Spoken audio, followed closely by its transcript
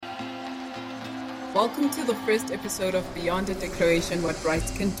Welcome to the first episode of Beyond a Declaration, What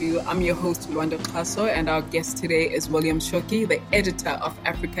Rights Can Do. I'm your host, Luanda Kaso, and our guest today is William Shoki, the editor of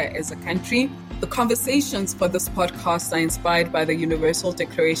Africa as a Country. The conversations for this podcast are inspired by the Universal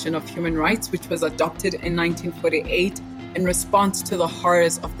Declaration of Human Rights, which was adopted in 1948 in response to the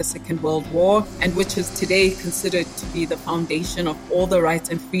horrors of the Second World War, and which is today considered to be the foundation of all the rights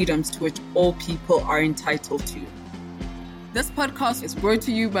and freedoms to which all people are entitled to. This podcast is brought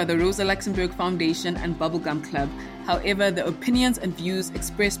to you by the Rosa Luxemburg Foundation and Bubblegum Club. However, the opinions and views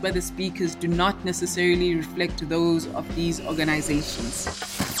expressed by the speakers do not necessarily reflect those of these organizations.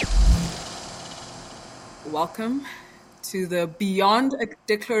 Welcome to the Beyond a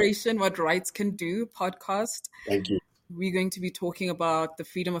Declaration, What Rights Can Do podcast. Thank you. We're going to be talking about the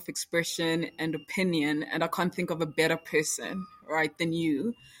freedom of expression and opinion, and I can't think of a better person, right, than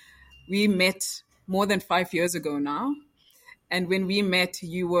you. We met more than 5 years ago now. And when we met,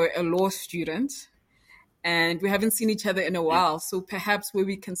 you were a law student, and we haven't seen each other in a while. So perhaps where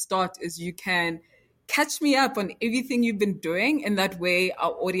we can start is you can catch me up on everything you've been doing. And that way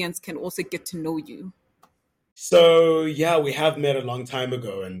our audience can also get to know you. So, yeah, we have met a long time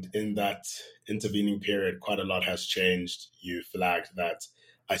ago. And in that intervening period, quite a lot has changed. You flagged that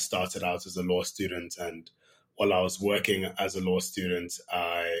I started out as a law student. And while I was working as a law student,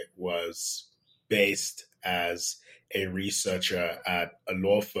 I was based as a researcher at a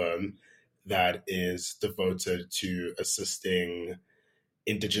law firm that is devoted to assisting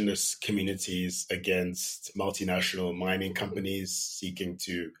indigenous communities against multinational mining companies seeking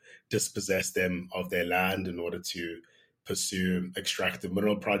to dispossess them of their land in order to pursue extractive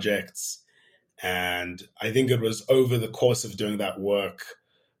mineral projects. And I think it was over the course of doing that work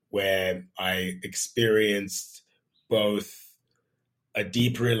where I experienced both a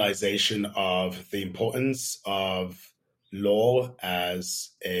deep realization of the importance of law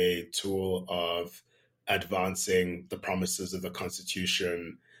as a tool of advancing the promises of the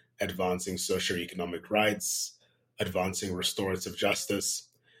Constitution, advancing socioeconomic rights, advancing restorative justice,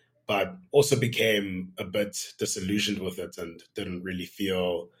 but also became a bit disillusioned with it and didn't really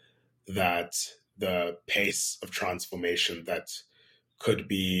feel that the pace of transformation that could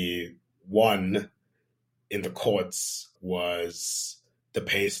be won in the courts was the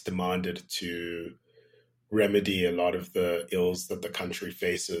pace demanded to remedy a lot of the ills that the country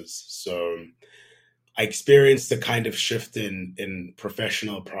faces. So I experienced a kind of shift in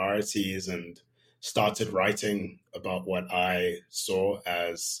professional priorities and started writing about what I saw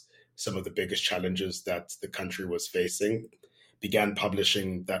as some of the biggest challenges that the country was facing. Began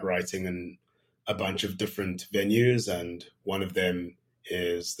publishing that writing in a bunch of different venues, and one of them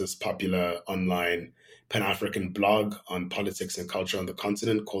is this popular online Pan-African blog on politics and culture on the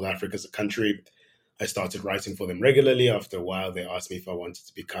continent called Africa as a Country. I started writing for them regularly. After a while, they asked me if I wanted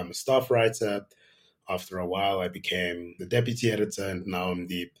to become a staff writer. After a while, I became the deputy editor, and now I'm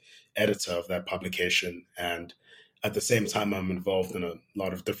the editor of that publication. And at the same time, I'm involved in a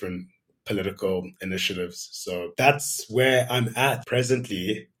lot of different political initiatives. So that's where I'm at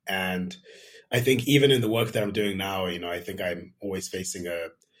presently. And I think even in the work that I'm doing now, I think I'm always facing a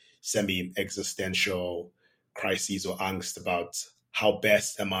semi-existential crises or angst about how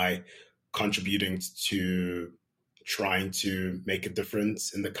best am I contributing to trying to make a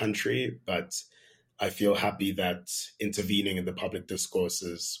difference in the country. But I feel happy that intervening in the public discourse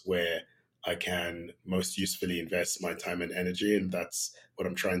is where I can most usefully invest my time and energy, and that's what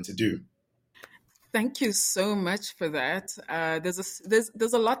I'm trying to do. Thank you so much for that.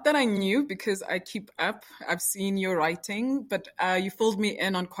 There's a lot that I knew because I keep up. I've seen your writing, but you filled me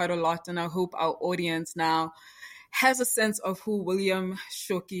in on quite a lot, and I hope our audience now has a sense of who William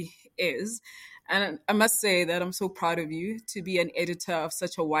Shoki is. And I must say that I'm so proud of you to be an editor of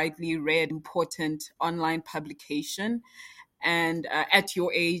such a widely read, important online publication. And at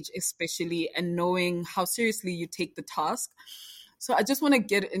your age, especially, and knowing how seriously you take the task. So I just want to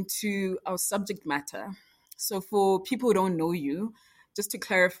get into our subject matter. So for people who don't know you, just to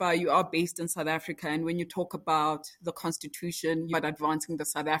clarify, you are based in South Africa. And when you talk about the Constitution, you're advancing the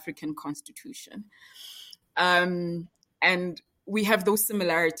South African Constitution. And we have those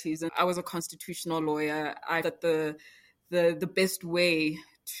similarities. And I was a constitutional lawyer. I thought the best way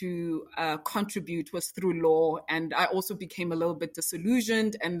to contribute was through law. And I also became a little bit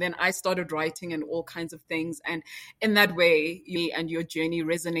disillusioned. And then I started writing and all kinds of things. And in that way, you and your journey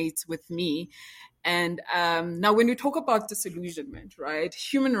resonates with me. And now when you talk about disillusionment, right,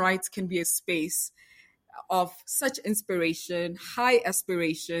 human rights can be a space of such inspiration, high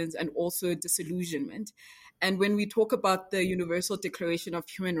aspirations, and also disillusionment. And when we talk about the Universal Declaration of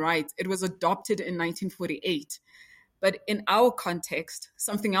Human Rights, it was adopted in 1948. But in our context,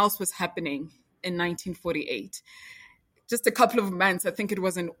 something else was happening in 1948. Just a couple of months, I think it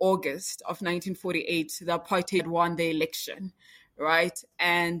was in August of 1948, the apartheid won the election, right?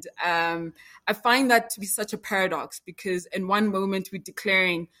 And I find that to be such a paradox because in one moment we're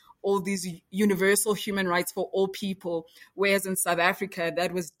declaring all these universal human rights for all people, whereas in South Africa,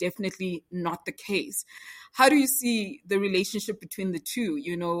 that was definitely not the case. How do you see the relationship between the two?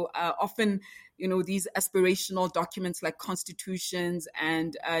 Often, these aspirational documents like constitutions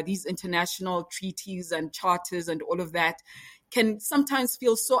and these international treaties and charters and all of that can sometimes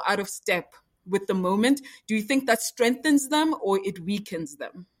feel so out of step with the moment. Do you think that strengthens them or it weakens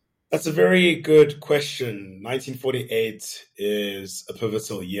them? That's a very good question. 1948 is a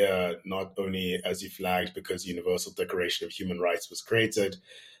pivotal year, not only as you flagged, because the Universal Declaration of Human Rights was created,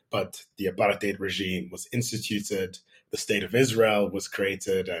 but the apartheid regime was instituted, the State of Israel was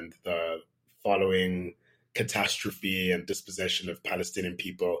created, and the following catastrophe and dispossession of Palestinian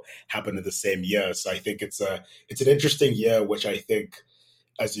people happened in the same year. So I think it's an interesting year, which I think,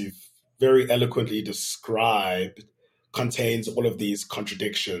 as you've very eloquently described, contains all of these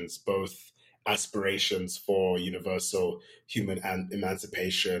contradictions, both aspirations for universal human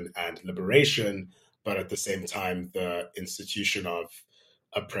emancipation and liberation, but at the same time, the institution of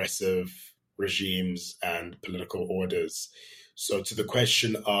oppressive regimes and political orders. So, to the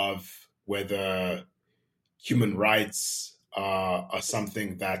question of whether human rights are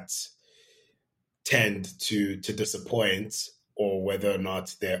something that tend to disappoint, or whether or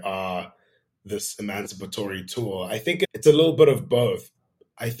not they are this emancipatory tool, I think it's a little bit of both.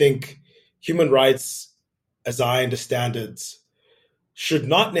 I think human rights, as I understand it, should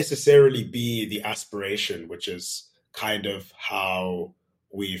not necessarily be the aspiration, which is kind of how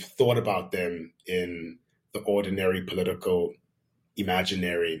we've thought about them in the ordinary political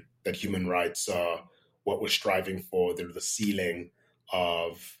imaginary, that human rights are what we're striving for. They're the ceiling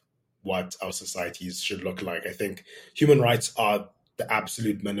of what our societies should look like. I think human rights are the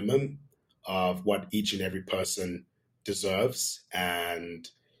absolute minimum of what each and every person deserves and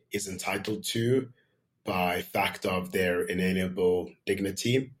is entitled to by fact of their inalienable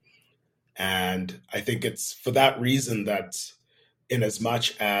dignity. And I think it's for that reason that, in as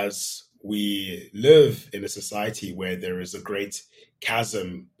much as we live in a society where there is a great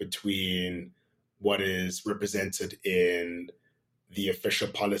chasm between what is represented in the official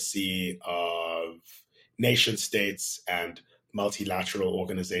policy of nation states and multilateral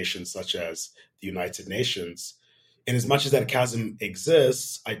organizations such as the United Nations, in as much as that chasm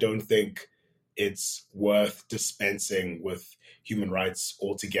exists, I don't think it's worth dispensing with human rights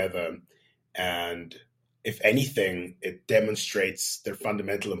altogether. And if anything, it demonstrates their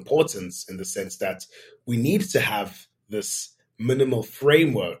fundamental importance in the sense that we need to have this minimal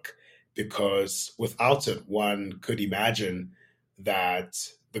framework, because without it, one could imagine that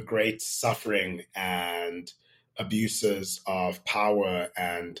the great suffering and abuses of power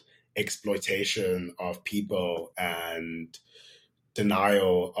and exploitation of people and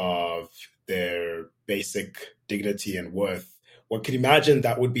denial of their basic dignity and worth, one can imagine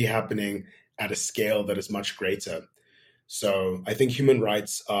that would be happening at a scale that is much greater. So I think human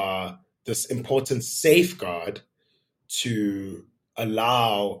rights are this important safeguard to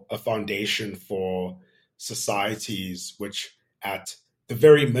allow a foundation for societies which, at the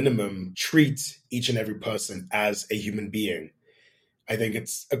very minimum, treat each and every person as a human being. I think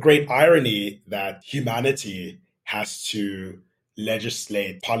it's a great irony that humanity has to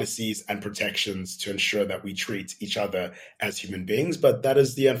legislate policies and protections to ensure that we treat each other as human beings. But that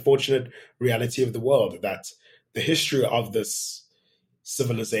is the unfortunate reality of the world, that the history of this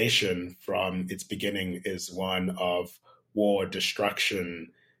civilization from its beginning is one of war, destruction,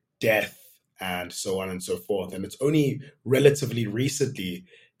 death, and so on and so forth. And it's only relatively recently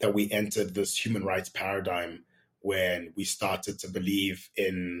that we entered this human rights paradigm when we started to believe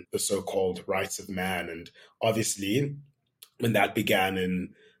in the so-called rights of man. And obviously, when that began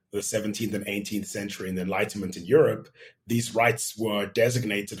in the 17th and 18th century in the Enlightenment in Europe, these rights were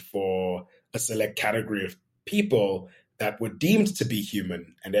designated for a select category of people that were deemed to be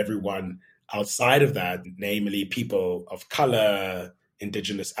human, and everyone outside of that, namely people of color,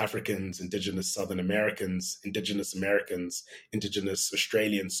 Indigenous Africans, Indigenous Southern Americans, Indigenous Americans, Indigenous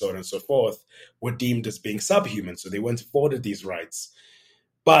Australians, so on and so forth, were deemed as being subhuman. So they weren't afforded these rights.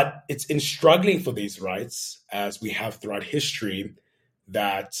 But it's in struggling for these rights, as we have throughout history,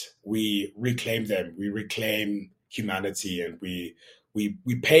 that we reclaim them. We reclaim humanity, and we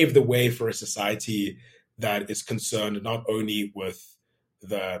pave the way for a society that is concerned not only with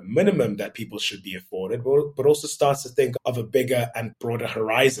the minimum that people should be afforded, but also starts to think of a bigger and broader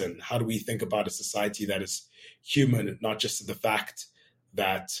horizon. How do we think about a society that is human, not just the fact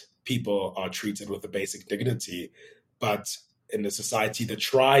that people are treated with a basic dignity, but in a society that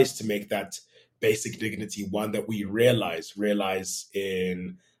tries to make that basic dignity one that we realize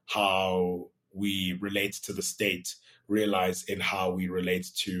in how we relate to the state, realize in how we relate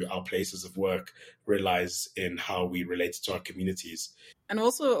to our places of work, realize in how we relate to our communities. And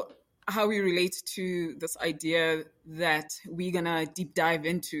also how we relate to this idea that we're going to deep dive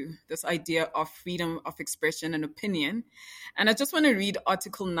into, this idea of freedom of expression and opinion. And I just want to read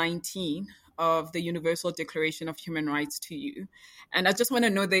Article 19 of the Universal Declaration of Human Rights to you. And I just want to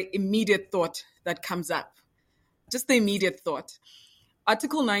know the immediate thought that comes up, just the immediate thought.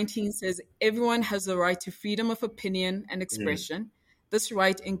 Article 19 says everyone has the right to freedom of opinion and expression. This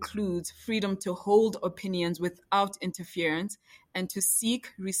right includes freedom to hold opinions without interference and to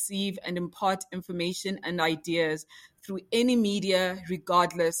seek, receive, and impart information and ideas through any media,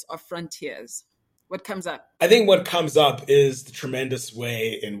 regardless of frontiers. What comes up? I think what comes up is the tremendous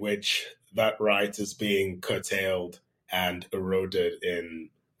way in which that right is being curtailed and eroded in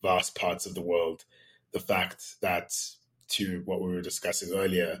vast parts of the world. The fact that, to what we were discussing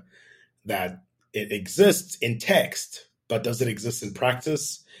earlier, that it exists in text, but does it exist in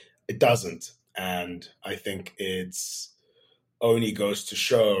practice? It doesn't. And I think it's only goes to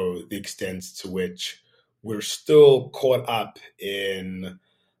show the extent to which we're still caught up in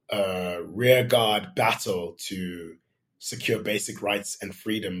a rearguard battle to secure basic rights and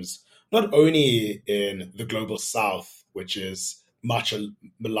freedoms, not only in the global south, which is much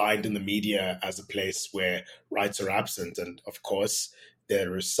maligned in the media as a place where rights are absent. And of course,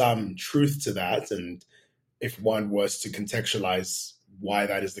 there is some truth to that. And if one was to contextualize why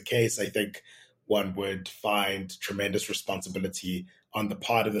that is the case, I think one would find tremendous responsibility on the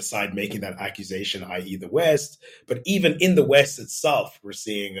part of the side making that accusation, i.e. the West. But even in the West itself, we're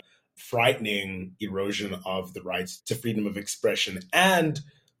seeing frightening erosion of the rights to freedom of expression, and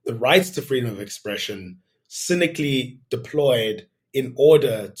the rights to freedom of expression cynically deployed in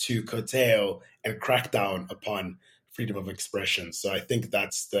order to curtail and crack down upon freedom of expression. So I think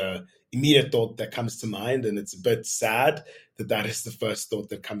that's the immediate thought that comes to mind, and it's a bit sad that that is the first thought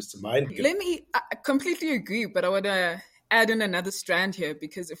that comes to mind. I completely agree, but I want to add in another strand here,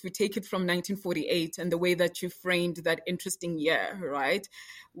 because if we take it from 1948 and the way that you framed that interesting year, right,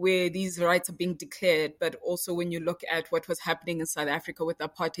 where these rights are being declared, but also when you look at what was happening in South Africa with the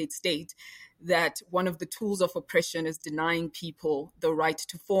apartheid state, that one of the tools of oppression is denying people the right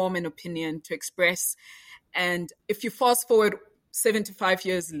to form an opinion, to express. And if you fast forward 75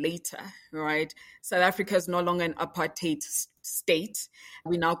 years later, right, South Africa is no longer an apartheid state.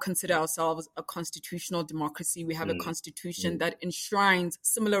 We now consider ourselves a constitutional democracy. We have a constitution that enshrines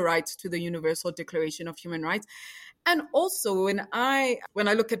similar rights to the Universal Declaration of Human Rights. And also when I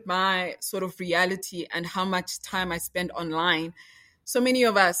look at my sort of reality and how much time I spend online, so many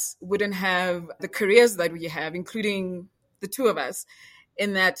of us wouldn't have the careers that we have, including the two of us,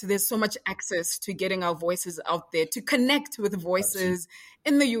 in that there's so much access to getting our voices out there, to connect with voices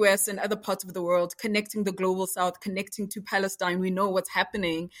in the US and other parts of the world, connecting the global south, connecting to Palestine. We know what's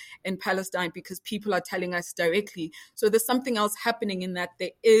happening in Palestine because people are telling us directly. So there's something else happening in that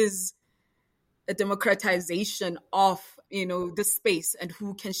there is a democratization of, the space and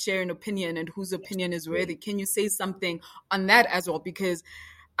who can share an opinion and whose opinion is worthy. Can you say something on that as well? Because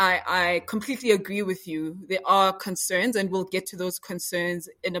I completely agree with you. There are concerns, and we'll get to those concerns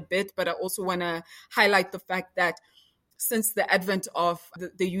in a bit. But I also want to highlight the fact that since the advent of the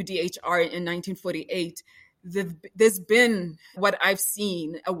UDHR in 1948, there's been, what I've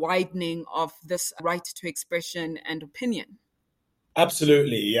seen, a widening of this right to expression and opinion.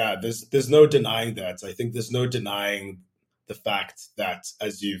 Absolutely, yeah. There's no denying that. I think there's no denying the fact that,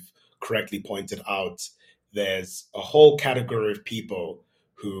 as you've correctly pointed out, there's a whole category of people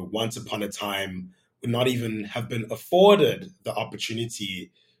who once upon a time would not even have been afforded the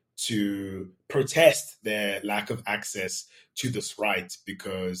opportunity to protest their lack of access to this right,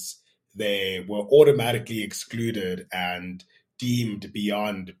 because they were automatically excluded and deemed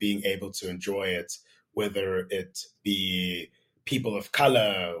beyond being able to enjoy it, whether it be people of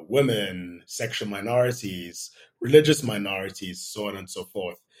color, women, sexual minorities, religious minorities, so on and so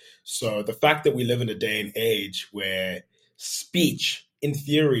forth. So the fact that we live in a day and age where speech, in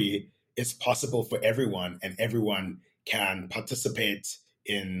theory, is possible for everyone, and everyone can participate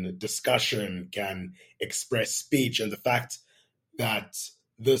in discussion, can express speech, and the fact that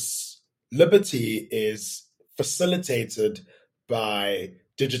this liberty is facilitated by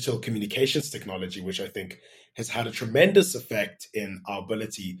digital communications technology, which I think has had a tremendous effect in our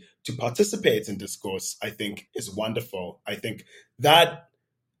ability to participate in discourse, I think is wonderful. I think that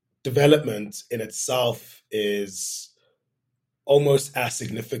development in itself is almost as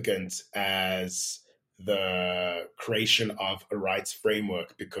significant as the creation of a rights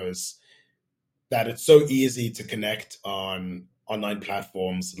framework, because that it's so easy to connect on online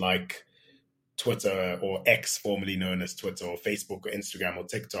platforms like Twitter or X, formerly known as Twitter, or Facebook or Instagram or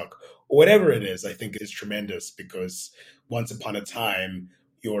TikTok or whatever it is. I think is tremendous, because once upon a time,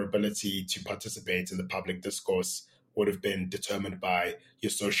 your ability to participate in the public discourse would have been determined by your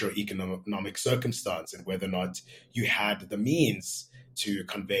socio-economic circumstance and whether or not you had the means to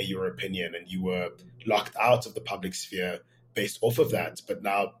convey your opinion, and you were locked out of the public sphere based off of that. But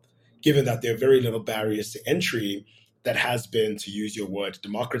now, given that there are very little barriers to entry, that has been, to use your word,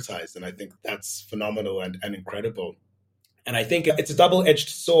 democratized. And I think that's phenomenal and incredible. And I think it's a double-edged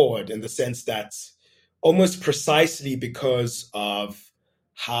sword in the sense that, almost precisely because of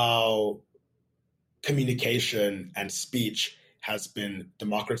how communication and speech has been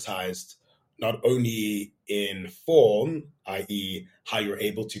democratized, not only in form, i.e., how you're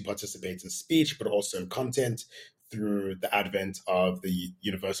able to participate in speech, but also in content through the advent of the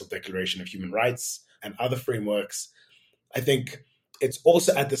Universal Declaration of Human Rights and other frameworks. I think it's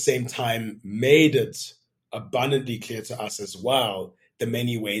also at the same time made it abundantly clear to us as well the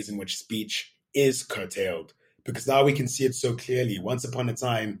many ways in which speech is curtailed, because now we can see it so clearly. Once upon a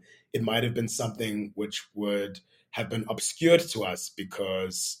time, it might have been something which would have been obscured to us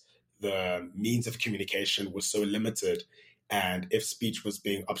because the means of communication was so limited. And if speech was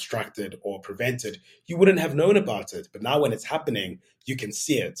being obstructed or prevented, you wouldn't have known about it. But now when it's happening, you can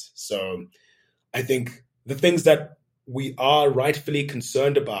see it. So I think the things that we are rightfully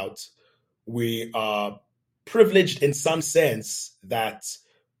concerned about, we are privileged in some sense that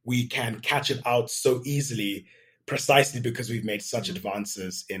we can catch it out so easily, precisely because we've made such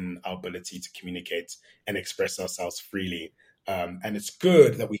advances in our ability to communicate and express ourselves freely. And it's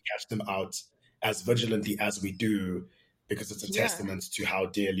good that we catch them out as vigilantly as we do, because it's a testament to how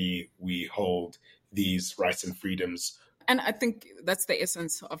dearly we hold these rights and freedoms. And I think that's the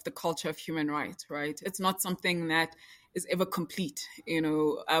essence of the culture of human rights, right? It's not something that is ever complete.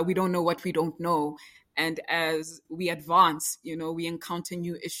 We don't know what we don't know. And as we advance, we encounter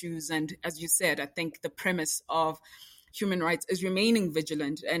new issues. And as you said, I think the premise of human rights is remaining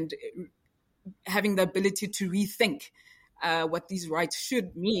vigilant and having the ability to rethink what these rights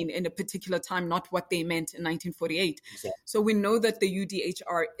should mean in a particular time, not what they meant in 1948. Exactly. So we know that the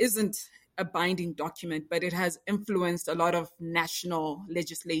UDHR isn't a binding document, but it has influenced a lot of national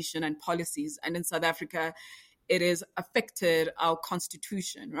legislation and policies. And in South Africa, it has affected our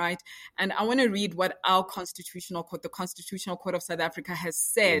constitution, right? And I want to read what our Constitutional Court, the Constitutional Court of South Africa, has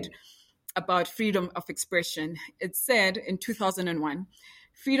said about freedom of expression. It said in 2001,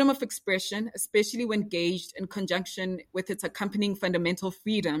 freedom of expression, especially when gauged in conjunction with its accompanying fundamental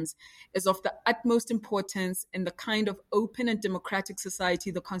freedoms, is of the utmost importance in the kind of open and democratic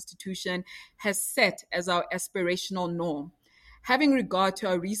society the Constitution has set as our aspirational norm. Having regard to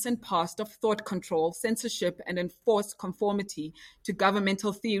our recent past of thought control, censorship, and enforced conformity to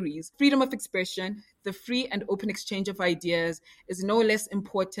governmental theories, freedom of expression, the free and open exchange of ideas, is no less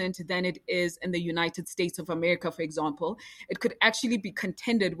important than it is in the United States of America, for example. It could actually be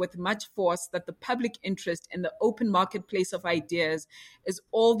contended with much force that the public interest in the open marketplace of ideas is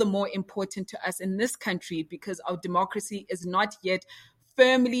all the more important to us in this country because our democracy is not yet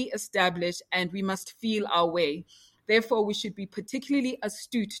firmly established and we must feel our way. Therefore, we should be particularly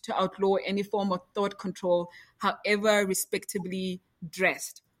astute to outlaw any form of thought control, however respectably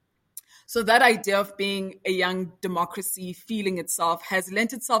dressed. So that idea of being a young democracy feeling itself has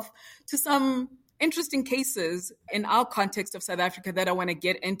lent itself to some interesting cases in our context of South Africa that I want to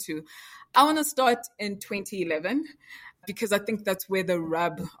get into. I want to start in 2011 because I think that's where the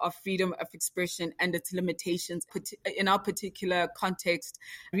rub of freedom of expression and its limitations in our particular context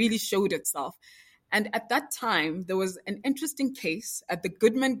really showed itself. And at that time, there was an interesting case at the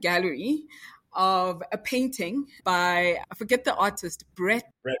Goodman Gallery of a painting by, I forget the artist, Brett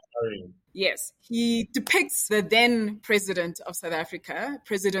Murray. Yes, he depicts the then president of South Africa,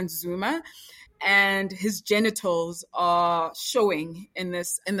 President Zuma, and his genitals are showing in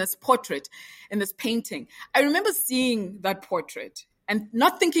this portrait, in this painting. I remember seeing that portrait and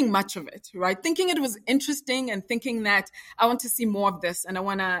not thinking much of it, right? Thinking it was interesting and thinking that I want to see more of this and I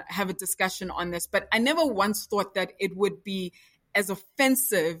want to have a discussion on this. But I never once thought that it would be as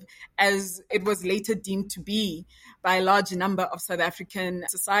offensive as it was later deemed to be by a large number of South African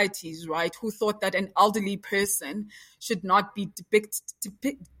societies, right? Who thought that an elderly person should not be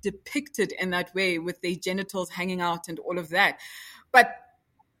depicted in that way with their genitals hanging out and all of that. But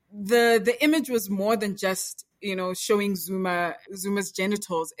the image was more than just, showing Zuma's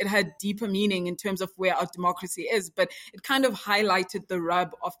genitals. It had deeper meaning in terms of where our democracy is, but it kind of highlighted the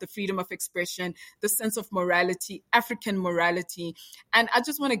rub of the freedom of expression, the sense of morality, African morality. And I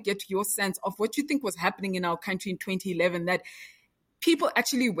just want to get your sense of what you think was happening in our country in 2011, that people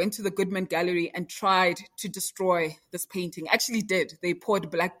actually went to the Goodman Gallery and tried to destroy this painting. Actually did. They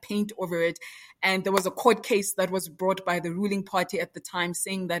poured black paint over it. And there was a court case that was brought by the ruling party at the time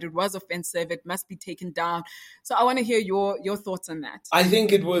saying that it was offensive, it must be taken down. So I want to hear your thoughts on that. I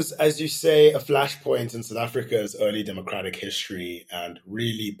think it was, as you say, a flashpoint in South Africa's early democratic history and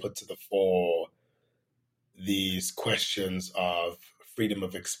really put to the fore these questions of freedom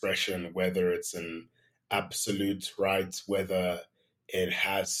of expression, whether it's an absolute right, whether it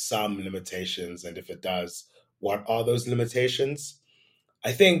has some limitations, and if it does, what are those limitations?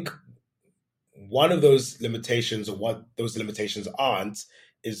 I think one of those limitations, or what those limitations aren't,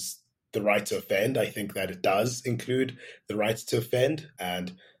 is the right to offend. I think that it does include the right to offend.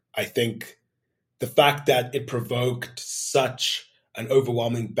 And I think the fact that it provoked such an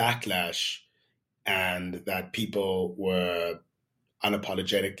overwhelming backlash and that people were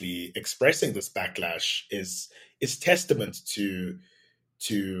unapologetically expressing this backlash is testament to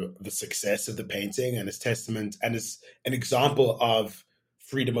the success of the painting, and is testament and is an example of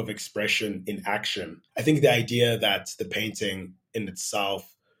freedom of expression in action. I think the idea that the painting in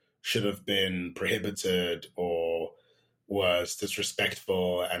itself should have been prohibited or was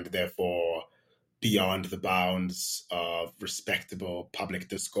disrespectful and therefore beyond the bounds of respectable public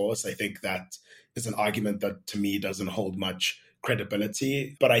discourse, I think that is an argument that to me doesn't hold much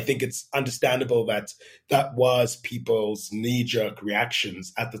credibility. But I think it's understandable that that was people's knee-jerk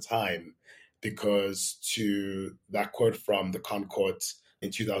reactions at the time, because to that quote from the Concord in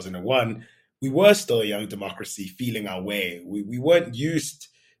 2001, we were still a young democracy feeling our way. We weren't used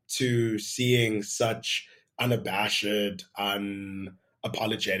to seeing such unabashed,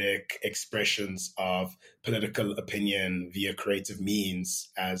 unapologetic expressions of political opinion via creative means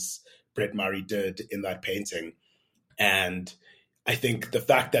as Brett Murray did in that painting. And I think the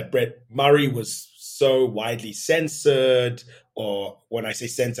fact that Brett Murray was so widely censored, or when I say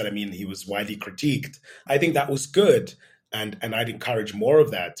censored, I mean he was widely critiqued, I think that was good. And I'd encourage more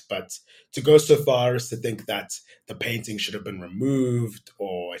of that. But to go so far as to think that the painting should have been removed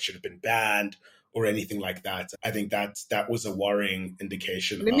or it should have been banned or anything like that, I think that was a worrying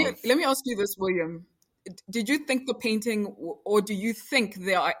indication. Let me ask you this, William. Did you think the painting, or do you think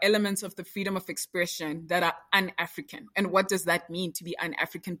there are elements of the freedom of expression that are un-African? And what does that mean to be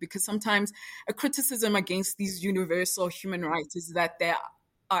un-African? Because sometimes a criticism against these universal human rights is that they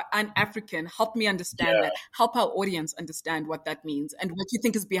are un-African. Help me understand that. Help our audience understand what that means and what you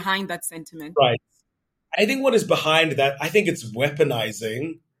think is behind that sentiment. Right. I think what is behind that, I think it's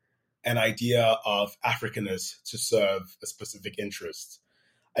weaponizing an idea of Africanness to serve a specific interest.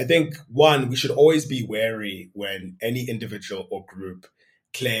 I think, one, we should always be wary when any individual or group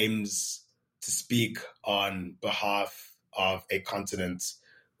claims to speak on behalf of a continent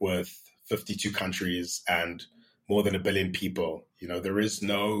with 52 countries and more than 1 billion people. You know, there is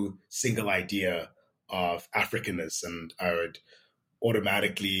no single idea of Africanness, and I would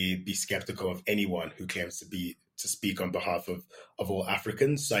automatically be skeptical of anyone who claims to speak on behalf of all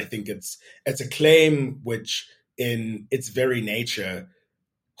Africans. So I think it's a claim which, in its very nature,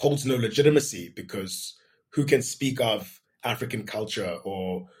 holds no legitimacy, because who can speak of African culture,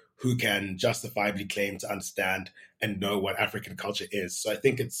 or who can justifiably claim to understand and know what African culture is? So I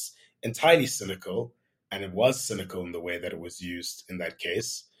think it's entirely cynical, and it was cynical in the way that it was used in that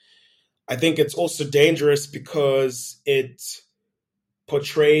case. I think it's also dangerous because it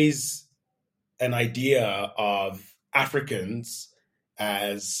portrays an idea of Africans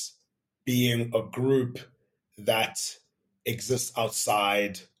as being a group that exists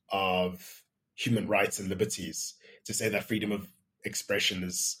outside of human rights and liberties. To say that freedom of expression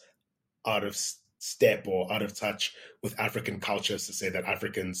is out of step or out of touch with African cultures, to say that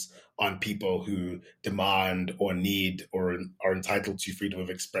Africans aren't people who demand or need or are entitled to freedom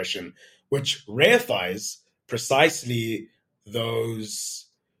of expression, which reifies precisely those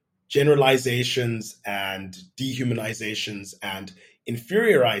generalizations and dehumanizations and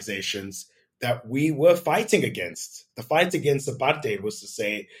inferiorizations that we were fighting against. The fight against apartheid was to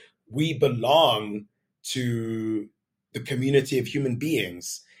say we belong to the community of human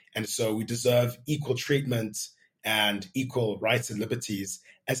beings, and so we deserve equal treatment and equal rights and liberties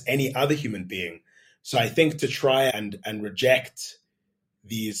as any other human being. So I think to try and reject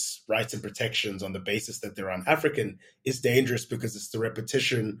these rights and protections on the basis that they're un-African is dangerous, because it's the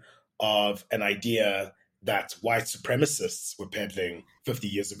repetition of an idea that white supremacists were peddling 50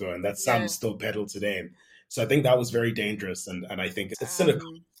 years ago and that some Yeah. still peddle today. So I think that was very dangerous. And I think it's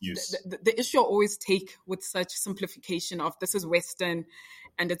cynical use. The issue I always take with such simplification of this is Western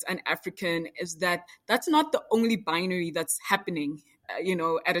and it's an African is that that's not the only binary that's happening,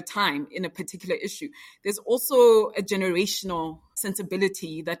 at a time in a particular issue. There's also a generational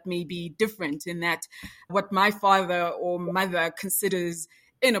sensibility that may be different in that what my father or mother considers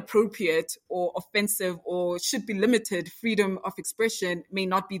inappropriate or offensive or should be limited freedom of expression may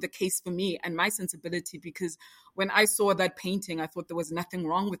not be the case for me and my sensibility, because when I saw that painting, I thought there was nothing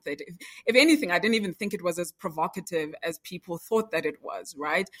wrong with it. If anything, I didn't even think it was as provocative as people thought that it was,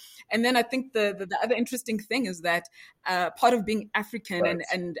 right? And then I think the other interesting thing is that part of being African Right.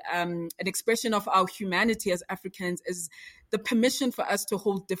 and an expression of our humanity as Africans is the permission for us to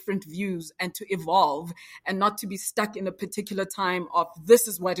hold different views and to evolve and not to be stuck in a particular time of this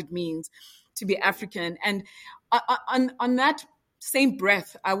is what it means to be African. And on that same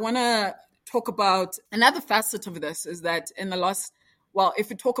breath, I want to talk about another facet of this is that if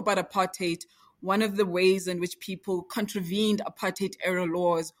we talk about apartheid, one of the ways in which people contravened apartheid era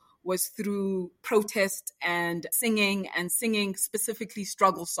laws was through protest and singing specifically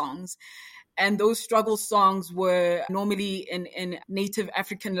struggle songs. And those struggle songs were normally in native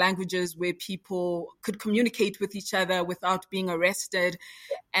African languages where people could communicate with each other without being arrested.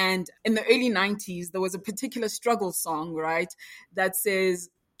 And in the early 90s, there was a particular struggle song, right, that says,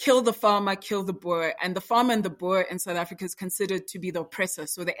 kill the farmer, kill the Boer. And the farmer and the Boer in South Africa is considered to be the oppressor.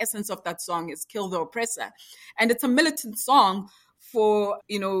 So the essence of that song is kill the oppressor. And it's a militant song for,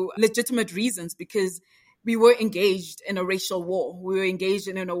 legitimate reasons, because we were engaged in a racial war. We were engaged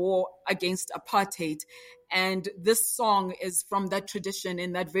in a war against apartheid. And this song is from that tradition,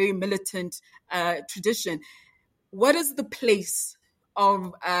 in that very militant tradition. What is the place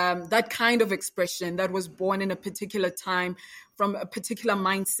of that kind of expression that was born in a particular time, from a particular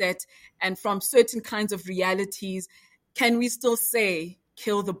mindset, and from certain kinds of realities? Can we still say,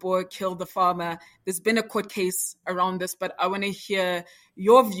 kill the Boer, kill the farmer? There's been a court case around this, but I want to hear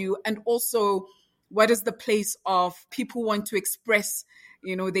your view. And also, what is the place of people who want to express,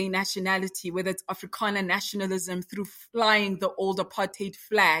 their nationality, whether it's Afrikaner nationalism through flying the old apartheid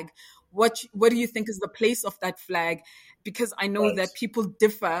flag? What do you think is the place of that flag? Because I know that people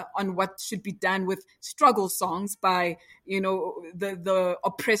differ on what should be done with struggle songs by, the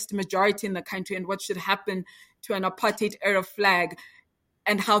oppressed majority in the country, and what should happen to an apartheid era flag,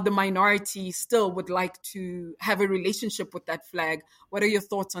 and how the minority still would like to have a relationship with that flag. What are your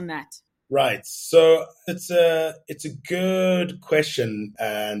thoughts on that? Right. So it's a good question,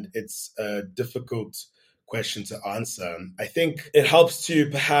 and it's a difficult question to answer. I think it helps to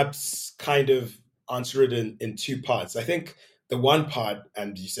perhaps kind of answer it in two parts. I think the one part,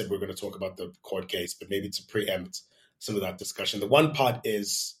 and you said we're going to talk about the court case, but maybe to preempt some of that discussion, the one part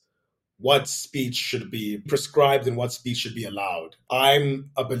is what speech should be prescribed and what speech should be allowed. I'm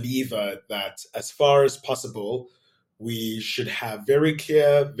a believer that as far as possible, we should have very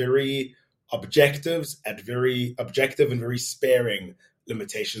clear, very objectives and very objective and very sparing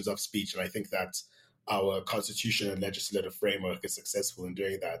limitations of speech. And I think that our constitution and legislative framework is successful in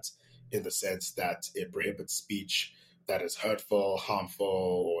doing that, in the sense that it prohibits speech that is hurtful, harmful,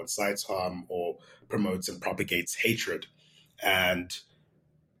 or incites harm, or promotes and propagates hatred. And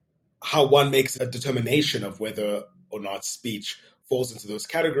how one makes a determination of whether or not speech falls into those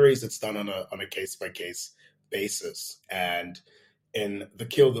categories, it's done on a case-by-case basis. And in the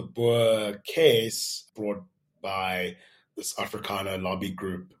Kill the Boer case brought by this Afrikaner lobby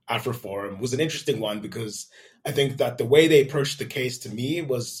group, AfriForum, was an interesting one, because I think that the way they approached the case to me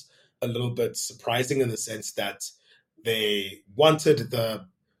was a little bit surprising, in the sense that they wanted the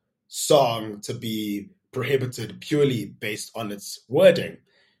song to be prohibited purely based on its wording.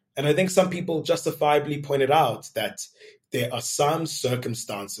 And I think some people justifiably pointed out that there are some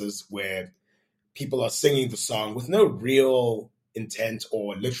circumstances where people are singing the song with no real intent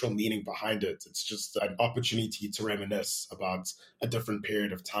or literal meaning behind it. It's just an opportunity to reminisce about a different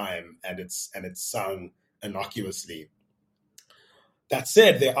period of time, and it's sung innocuously. That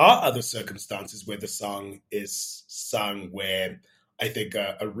said, there are other circumstances where the song is sung where I think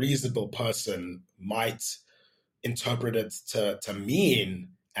a reasonable person might interpret it to mean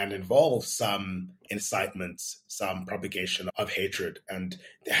and involve some incitement, some propagation of hatred. And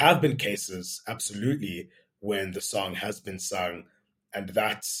there have been cases, absolutely, when the song has been sung, and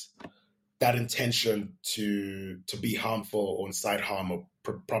that intention to be harmful or incite harm or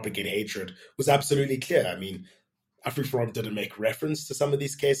propagate hatred was absolutely clear. I mean, AfriForum didn't make reference to some of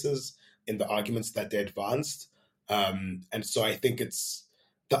these cases in the arguments that they advanced. And so I think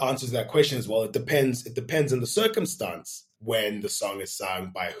the answer to that question is, well, it depends. It depends on the circumstance when the song is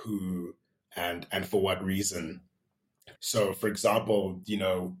sung, by who, and for what reason. So, for example,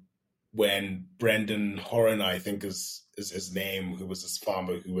 when Brendan Horan, I think is his name, who was this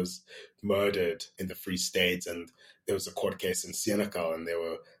farmer who was murdered in the Free State, and there was a court case in Senegal, and there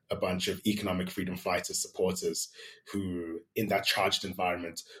were a bunch of economic freedom fighters supporters who, in that charged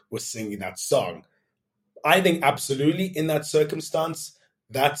environment, were singing that song. I think absolutely in that circumstance,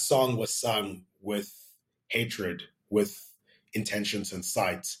 that song was sung with hatred, with intentions in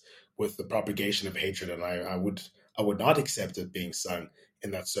sight, with the propagation of hatred, and I would not accept it being sung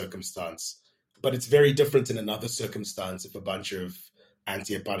in that circumstance. But it's very different in another circumstance if a bunch of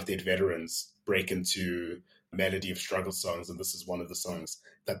anti-apartheid veterans break into melody of struggle songs, and this is one of the songs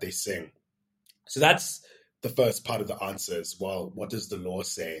that they sing. So that's the first part of the answer is, well, what does the law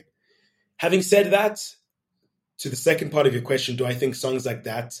say? Having said that, to the second part of your question, do I think songs like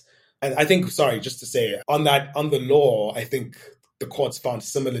that, and I think, sorry, just to say, on the law, I think the courts found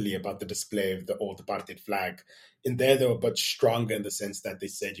similarly about the display of the old apartheid flag. In there, they were but stronger in the sense that they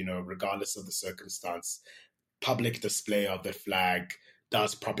said, regardless of the circumstance, public display of the flag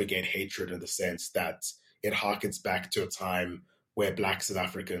does propagate hatred in the sense that it harkens back to a time where Black South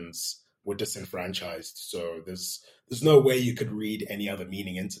Africans were disenfranchised. So there's no way you could read any other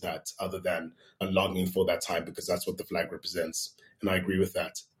meaning into that other than a longing for that time, because that's what the flag represents. And I agree with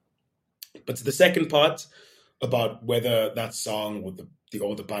that. But to the second part about whether that song with the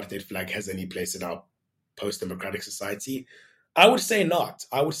old apartheid flag has any place in our post-democratic society, I would say not.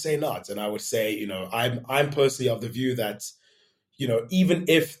 And I would say, I'm personally of the view that, even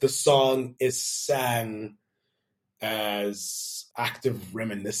if the song is sang as active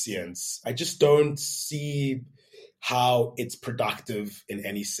reminiscence, I just don't see how it's productive in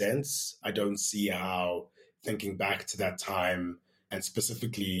any sense. I don't see how thinking back to that time, and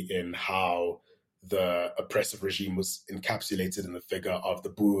specifically in how the oppressive regime was encapsulated in the figure of the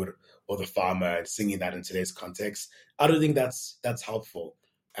boer or the farmer, and singing that in today's context, I don't think that's helpful.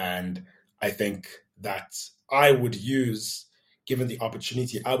 And I think that given the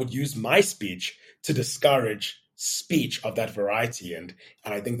opportunity, I would use my speech to discourage speech of that variety. And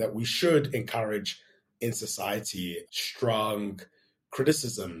I think that we should encourage in society strong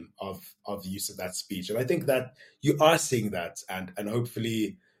criticism of the use of that speech. And I think that you are seeing that, and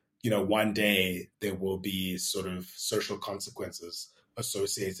hopefully, one day there will be sort of social consequences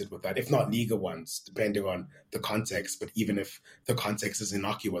associated with that, if not legal ones, depending on the context. But even if the context is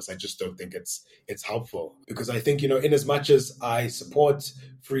innocuous, I just don't think it's helpful, because I think, in as much as I support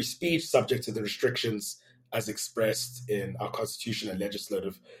free speech subject to the restrictions as expressed in our constitution and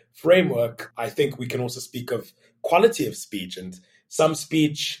legislative framework, I think we can also speak of quality of speech, and some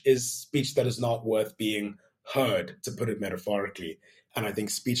speech is speech that is not worth being heard, to put it metaphorically. And I think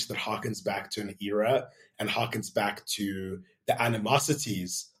speech that harkens back to an era and harkens back to the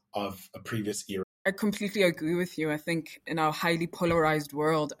animosities of a previous era. I completely agree with you. I think in our highly polarized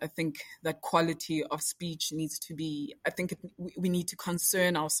world, I think that quality of speech needs to be, we need to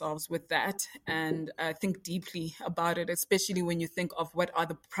concern ourselves with that and think deeply about it, especially when you think of what are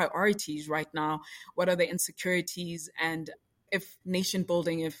the priorities right now, what are the insecurities, and if nation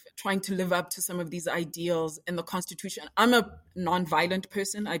building, if trying to live up to some of these ideals in the Constitution. I'm a nonviolent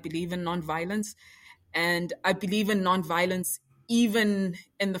person. I believe in nonviolence, and I believe in nonviolence even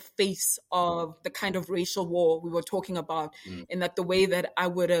in the face of the kind of racial war we were talking about, in that the way that I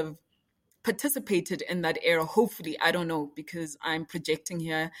would have participated in that era, hopefully, I don't know, because I'm projecting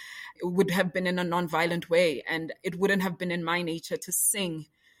here, it would have been in a nonviolent way, and it wouldn't have been in my nature to sing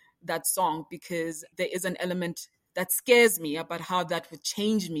that song, because there is an element that scares me about how that would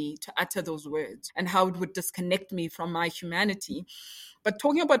change me to utter those words and how it would disconnect me from my humanity. But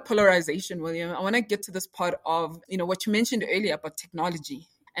talking about polarization, William, I want to get to this part of, what you mentioned earlier about technology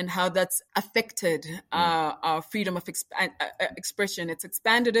and how that's affected our freedom of expression. It's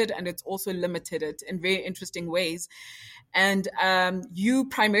expanded it, and it's also limited it in very interesting ways. And you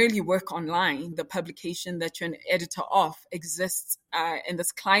primarily work online. The publication that you're an editor of exists in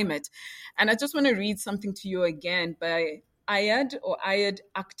this climate. And I just want to read something to you again by Ayad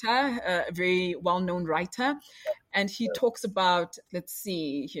Akhtar, a very well-known writer. And he talks about, let's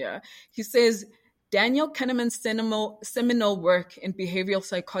see here, he says, Daniel Kahneman's seminal work in behavioral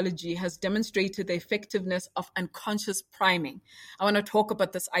psychology has demonstrated the effectiveness of unconscious priming. I want to talk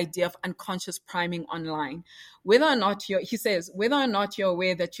about this idea of unconscious priming online. Whether or not you're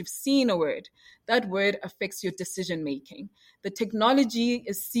aware that you've seen a word, that word affects your decision making. The technology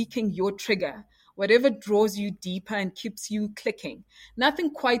is seeking your trigger, whatever draws you deeper and keeps you clicking.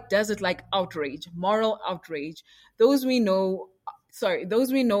 Nothing quite does it like outrage, moral outrage. Those we know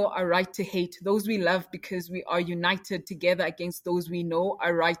those we know are right to hate. Those we love because we are united together against those we know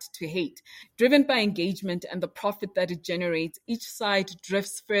are right to hate. Driven by engagement and the profit that it generates, each side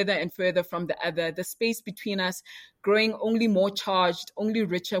drifts further and further from the other, the space between us growing only more charged, only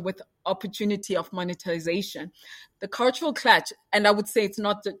richer with opportunity of monetization. The cultural clash, and I would say it's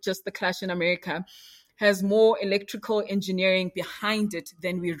not just the clash in America, has more electrical engineering behind it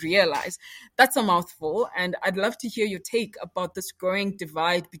than we realize. That's a mouthful. And I'd love to hear your take about this growing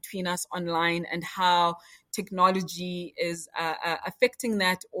divide between us online and how technology is affecting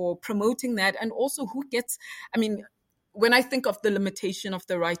that or promoting that. And also who gets, I mean, when I think of the limitation of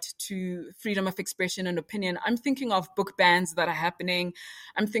the right to freedom of expression and opinion, I'm thinking of book bans that are happening.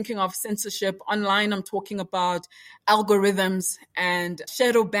 I'm thinking of censorship online. I'm talking about algorithms and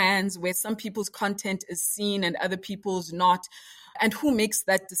shadow bans where some people's content is seen and other people's not. And who makes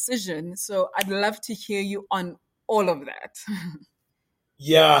that decision? So I'd love to hear you on all of that.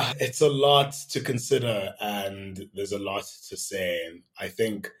 Yeah, it's a lot to consider and there's a lot to say. I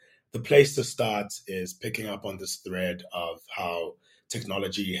think the place to start is picking up on this thread of how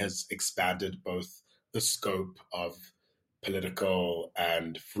technology has expanded both the scope of political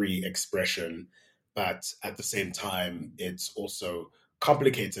and free expression, but at the same time, it's also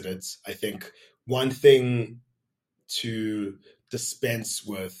complicated it. I think one thing to dispense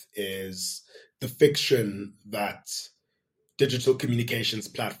with is the fiction that digital communications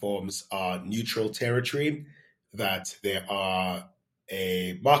platforms are neutral territory, that they are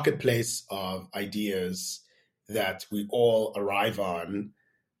a marketplace of ideas that we all arrive on,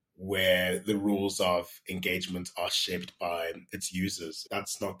 where the rules of engagement are shaped by its users.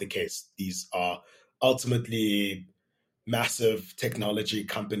 That's not the case. These are ultimately massive technology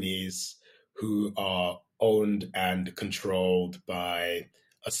companies who are owned and controlled by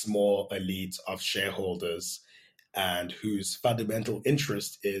a small elite of shareholders and whose fundamental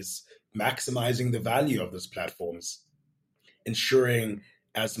interest is maximizing the value of those platforms, ensuring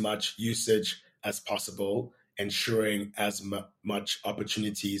as much usage as possible, ensuring as much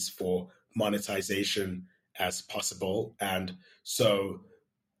opportunities for monetization as possible. And so,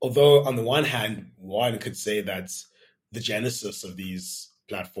 although on the one hand, one could say that the genesis of these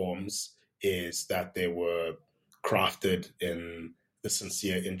platforms is that they were crafted in the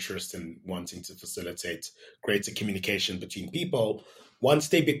sincere interest in wanting to facilitate greater communication between people, once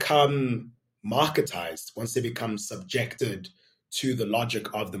they become marketized, once they become subjected to the logic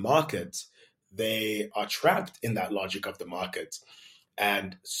of the market, they are trapped in that logic of the market.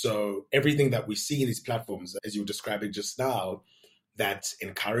 And so everything that we see in these platforms, as you were describing just now, that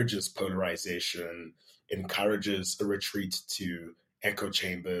encourages polarization, encourages a retreat to echo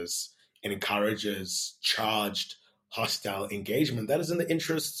chambers, encourages charged, hostile engagement. That is in the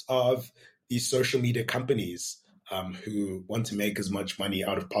interests of these social media companies who want to make as much money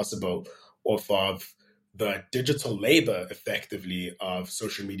out of possible off of the digital labor, effectively, of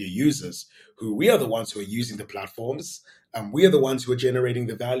social media users, who we are the ones who are using the platforms, and we are the ones who are generating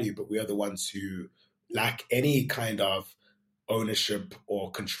the value, but we are the ones who lack any kind of ownership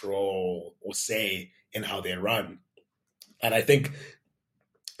or control or say in how they run. And I think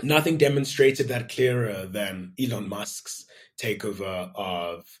nothing demonstrated that clearer than Elon Musk's takeover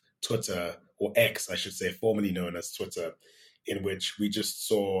of Twitter, or X, I should say, formerly known as Twitter, in which we just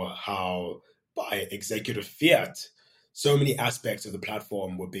saw how, by executive fiat, so many aspects of the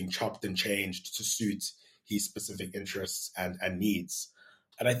platform were being chopped and changed to suit his specific interests and needs.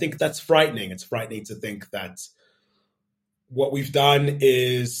 And I think that's frightening. It's frightening to think that what we've done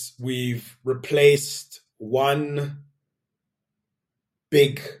is we've replaced one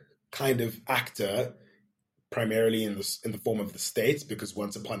big kind of actor, primarily in the form of the state, because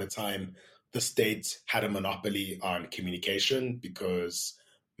once upon a time the state had a monopoly on communication, because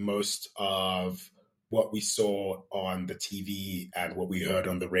most of what we saw on the TV and what we heard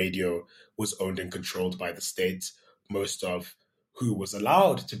on the radio was owned and controlled by the state. Most of who was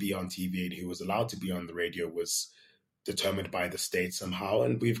allowed to be on TV and who was allowed to be on the radio was determined by the state somehow.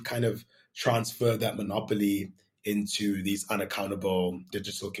 And we've kind of transferred that monopoly into these unaccountable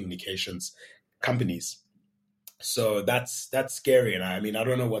digital communications companies. So that's scary. And I mean, I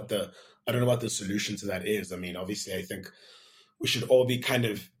don't know what the solution to that is. I mean, obviously, I think we should all be kind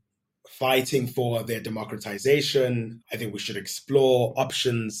of fighting for their democratization. I think we should explore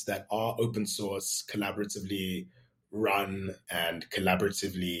options that are open source, collaboratively run, and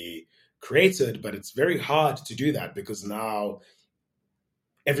collaboratively created. But it's very hard to do that because now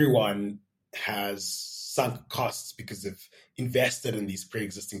everyone has sunk costs because they've invested in these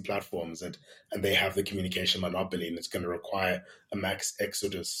pre-existing platforms, and they have the communication monopoly, and it's going to require a max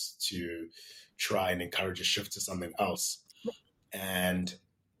exodus to try and encourage a shift to something else. And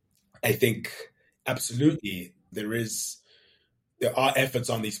I think absolutely there are efforts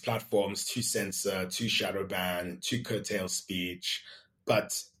on these platforms to censor, to shadow ban, to curtail speech,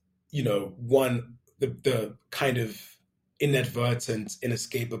 but the kind of inadvertent,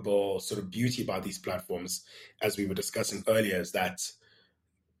 inescapable sort of beauty about these platforms, as we were discussing earlier, is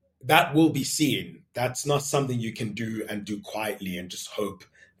that will be seen. That's not something you can do and do quietly and just hope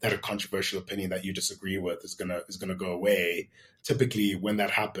that a controversial opinion that you disagree with is gonna go away. Typically, when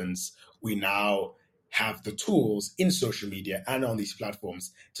that happens, we now have the tools in social media and on these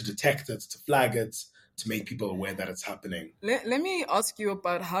platforms to detect it, to flag it, to make people aware that it's happening. Let me ask you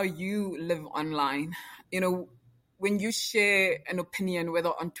about how you live online. When you share an opinion, whether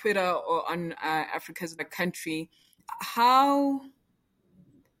on Twitter or on Africa's country, how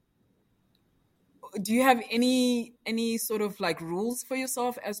do you have any sort of rules for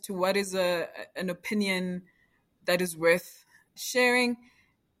yourself as to what is an opinion that is worth sharing?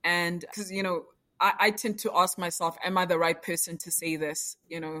 And because I tend to ask myself, am I the right person to say this?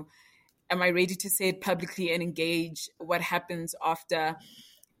 Am I ready to say it publicly and engage? What happens after?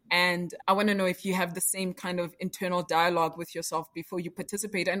 And I want to know if you have the same kind of internal dialogue with yourself before you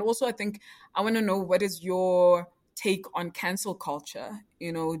participate. And also, I think I want to know, what is your take on cancel culture?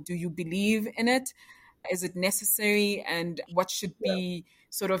 Do you believe in it? Is it necessary? And what should be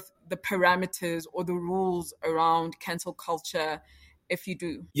sort of the parameters or the rules around cancel culture if you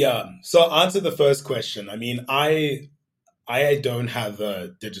do? Yeah. So I'll answer the first question. I mean, I don't have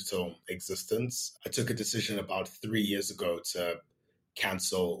a digital existence. I took a decision about 3 years ago to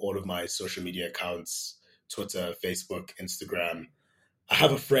cancel all of my social media accounts: Twitter, Facebook, Instagram. I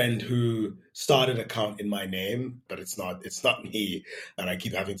have a friend who started an account in my name, but it's not me. And I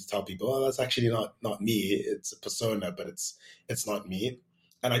keep having to tell people, oh, that's actually not me. It's a persona, but it's not me.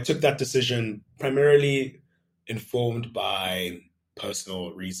 And I took that decision primarily informed by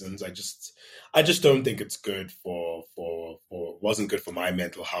personal reasons. I just don't think it's good for wasn't good for my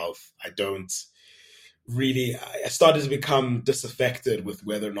mental health. I don't really I started to become disaffected with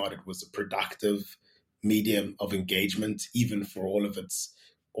whether or not it was a productive medium of engagement, even for all of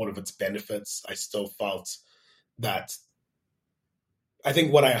its benefits. I still felt that I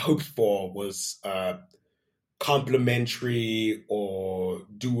think what I hoped for was a complementary or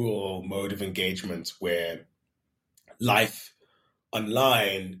dual mode of engagement where life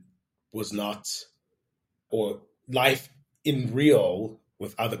online was not, or life in real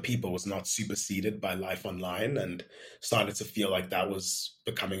with other people was not superseded by life online, and started to feel like that was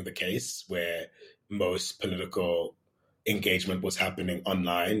becoming the case where most political engagement was happening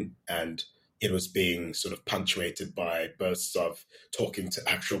online, and it was being sort of punctuated by bursts of talking to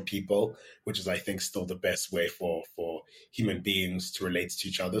actual people, which is, I think, still the best way for human beings to relate to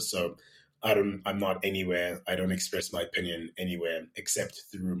each other. So I'm not anywhere. I don't express my opinion anywhere except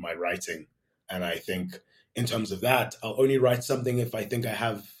through my writing. And I think in terms of that, I'll only write something if I think I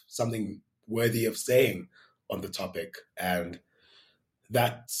have something worthy of saying on the topic. And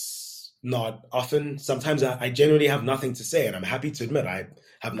that's not often. Sometimes I genuinely have nothing to say, and I'm happy to admit I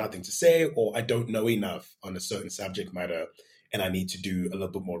have nothing to say, or I don't know enough on a certain subject matter, and I need to do a little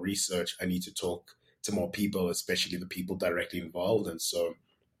bit more research. I need to talk to more people, especially the people directly involved. And so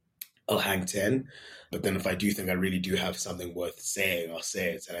I'll hang 10. But then if I do think I really do have something worth saying, I'll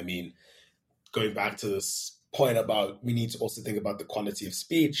say it. And I mean, going back to this point about we need to also think about the quality of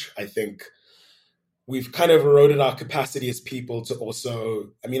speech, I think we've kind of eroded our capacity as people to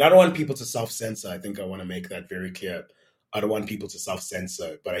also, I mean, I don't want people to self-censor. I think I want to make that very clear. I don't want people to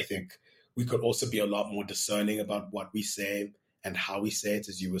self-censor, but I think we could also be a lot more discerning about what we say and how we say it,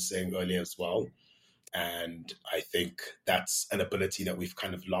 as you were saying earlier as well. And I think that's an ability that we've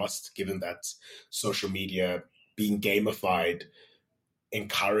kind of lost, given that social media being gamified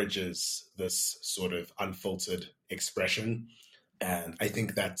encourages this sort of unfiltered expression. And I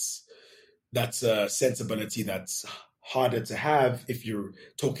think that's a sensibility that's harder to have if you're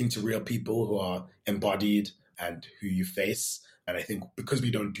talking to real people who are embodied and who you face. And I think because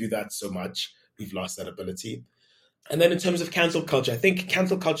we don't do that so much, we've lost that ability. And then in terms of cancel culture, I think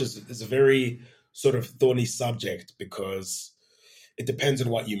cancel culture is a very sort of thorny subject because it depends on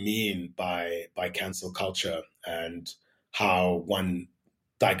what you mean by cancel culture and how one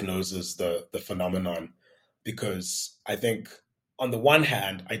diagnoses the phenomenon. Because I think on the one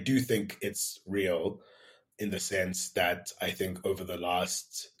hand, I do think it's real in the sense that I think over the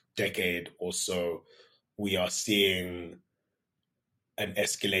last decade or so, we are seeing an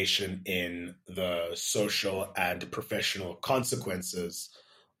escalation in the social and professional consequences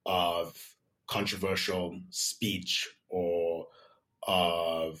of controversial speech or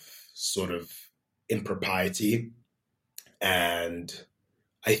of sort of impropriety. And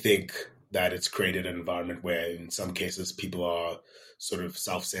I think that it's created an environment where, in some cases, people are sort of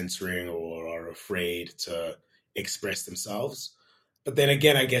self censoring or are afraid to express themselves. But then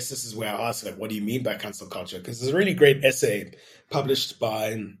again, I guess this is where I ask, like, what do you mean by cancel culture? Because there's a really great essay published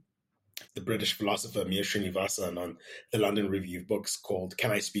by the British philosopher Mia Srinivasan on the London Review of Books called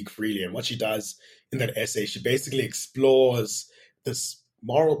Can I Speak Freely? And what she does in that essay, she basically explores this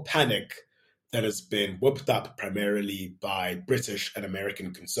moral panic that has been whipped up primarily by British and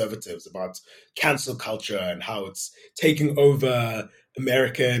American conservatives about cancel culture and how it's taking over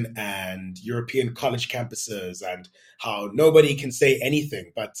American and European college campuses and how nobody can say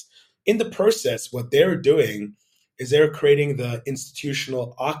anything. But in the process, what they're doing is they're creating the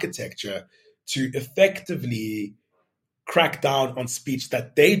institutional architecture to effectively crack down on speech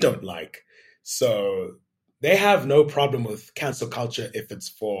that they don't like. So they have no problem with cancel culture if it's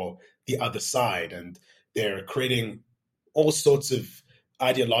for the other side. And they're creating all sorts of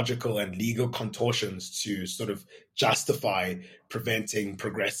ideological and legal contortions to sort of justify preventing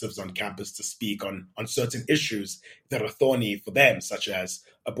progressives on campus to speak on certain issues that are thorny for them, such as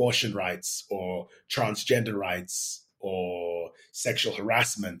abortion rights or transgender rights or sexual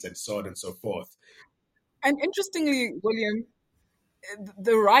harassment and so on and so forth. And interestingly, William,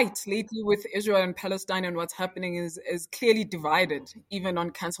 the right lately with Israel and Palestine and what's happening is clearly divided, even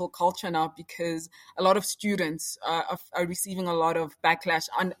on cancel culture now, because a lot of students are receiving a lot of backlash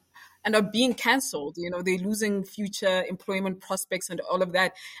and are being cancelled. You know, they're losing future employment prospects and all of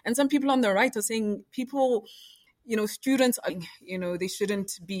that. And some people on the right are saying people, you know, students are, you know, they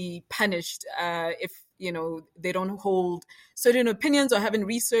shouldn't be punished if, you know, they don't hold certain opinions or haven't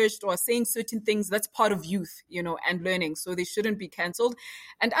researched or are saying certain things. That's part of youth, you know, and learning. So they shouldn't be cancelled.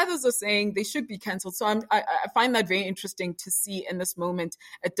 And others are saying they should be cancelled. So I find that very interesting to see in this moment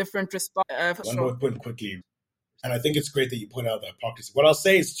a different response. One more point quickly. And I think it's great that you point out that hypocrisy. What I'll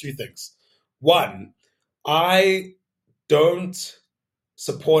say is two things. One, I don't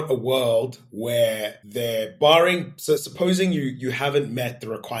support a world where they're barring. So supposing you haven't met the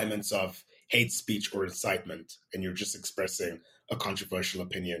requirements of hate speech or incitement and you're just expressing a controversial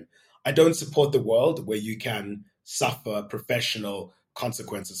opinion, I don't support the world where you can suffer professional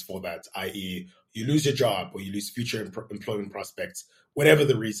consequences for that, i.e., you lose your job or you lose future employment prospects, whatever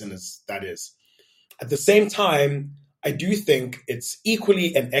the reason is that is. At the same time, I do think it's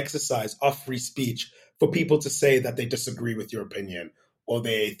equally an exercise of free speech for people to say that they disagree with your opinion or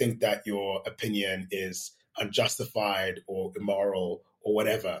they think that your opinion is unjustified or immoral or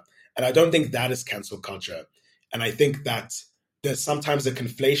whatever. And I don't think that is cancel culture. And I think that there's sometimes a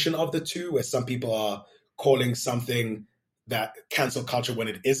conflation of the two where some people are calling something that cancel culture when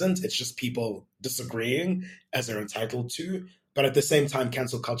it isn't. It's just people disagreeing as they're entitled to. But at the same time,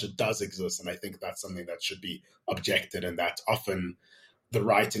 cancel culture does exist. And I think that's something that should be objected and that often the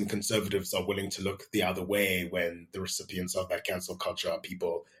right and conservatives are willing to look the other way when the recipients of that cancel culture are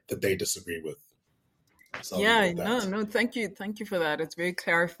people that they disagree with. So yeah, no, thank you for that. It's very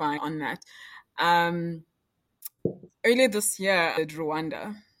clarifying on that. Um, Earlier this year, in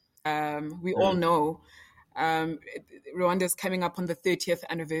Rwanda, we all know Rwanda is coming up on the 30th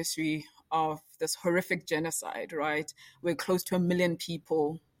anniversary of this horrific genocide, right? Where close to 1 million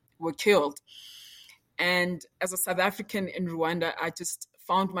people were killed. And as a South African in Rwanda, I just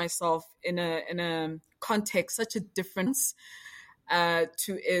found myself in a context, such a difference to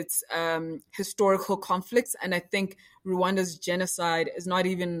its historical conflicts. And I think Rwanda's genocide is not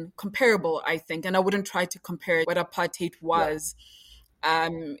even comparable, I think. And I wouldn't try to compare what apartheid was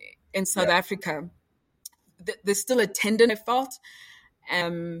in South Africa. There's still a tendon, I felt.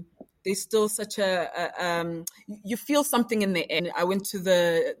 There's still such you feel something in the air. I went to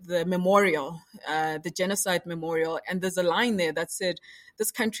the memorial, the genocide memorial, and there's a line there that said,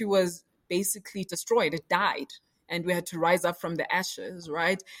 this country was basically destroyed. It died. And we had to rise up from the ashes,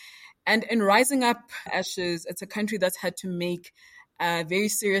 right? And in rising up ashes, it's a country that's had to make very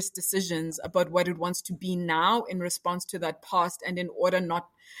serious decisions about what it wants to be now in response to that past, and in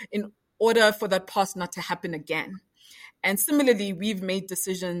order for that past not to happen again. And similarly, we've made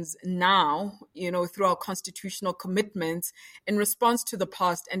decisions now, you know, through our constitutional commitments in response to the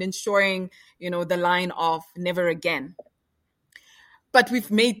past and ensuring, you know, the line of never again. But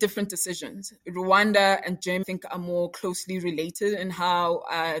we've made different decisions. Rwanda and Germany, I think, are more closely related in how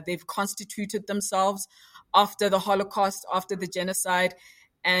they've constituted themselves after the Holocaust, after the genocide.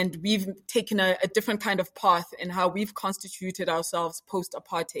 And we've taken a different kind of path in how we've constituted ourselves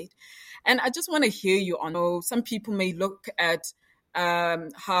post-apartheid. And I just want to hear you on, some people may look at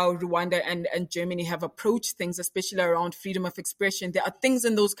how Rwanda and Germany have approached things, especially around freedom of expression. There are things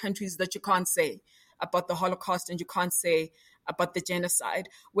in those countries that you can't say. about the Holocaust and you can't say about the genocide.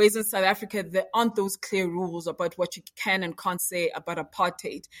 Whereas in South Africa, there aren't those clear rules about what you can and can't say about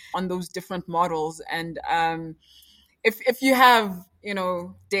apartheid on those different models. And if you have,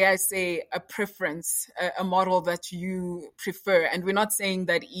 dare I say, a preference, a model that you prefer, and we're not saying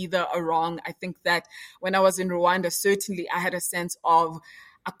that either are wrong. I think that when I was in Rwanda, certainly I had a sense of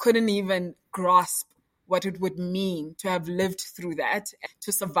I couldn't even grasp what it would mean to have lived through that,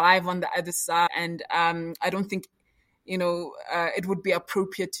 to survive on the other side. And I don't think, it would be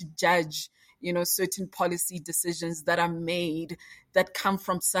appropriate to judge, certain policy decisions that are made that come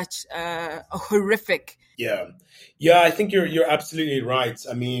from such a horrific. Yeah. Yeah, I think you're absolutely right.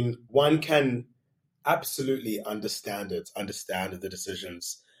 I mean, one can absolutely understand the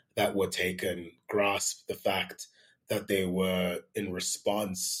decisions that were taken, grasp the fact that they were in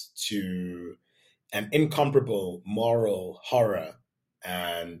response to an incomparable moral horror,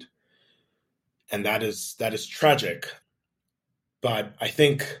 and that is tragic. But I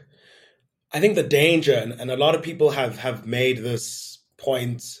think the danger, and a lot of people have made this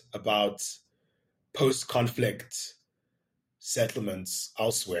point about post-conflict settlements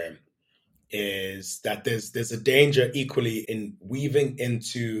elsewhere, is that there's a danger equally in weaving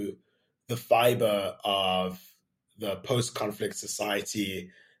into the fiber of the post-conflict society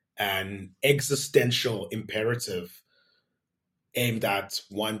an existential imperative aimed at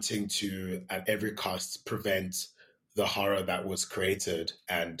wanting to, at every cost, prevent the horror that was created,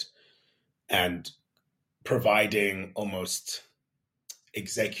 and providing almost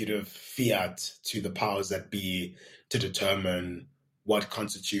executive fiat to the powers that be to determine what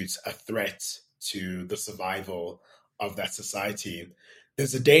constitutes a threat to the survival of that society.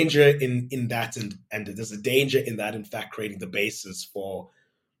 There's a danger in that, and there's a danger in that, in fact, creating the basis for,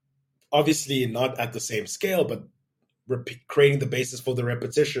 obviously not at the same scale, but creating the basis for the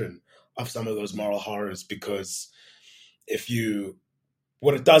repetition of some of those moral horrors. Because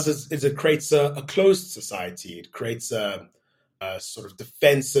what it does is it creates a closed society. It creates a sort of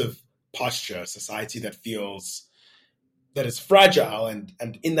defensive posture, society that feels that is fragile,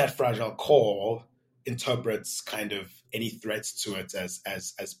 and in that fragile core interprets kind of any threats to it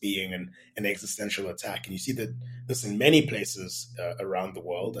as being an existential attack. And you see that this in many places around the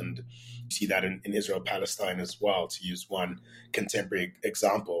world, and you see that in Israel Palestine as well, to use one contemporary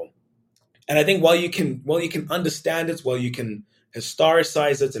example. And I think while you can understand it, while you can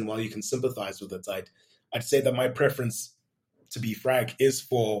historicize it, and while you can sympathize with it, I'd say that my preference, to be frank, is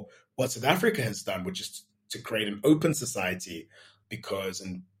for what South Africa has done, which is to create an open society,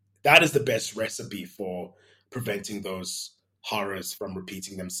 and that is the best recipe for preventing those horrors from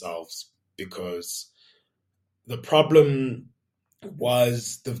repeating themselves. Because the problem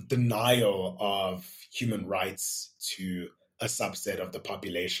was the denial of human rights to a subset of the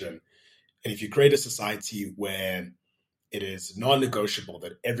population. And if you create a society where it is non-negotiable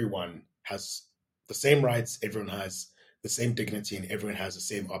that everyone has the same rights, everyone has the same dignity, and everyone has the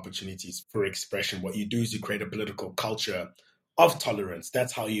same opportunities for expression, what you do is you create a political culture of tolerance.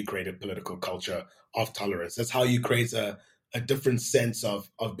 That's how you create a political culture of tolerance. That's how you create a different sense of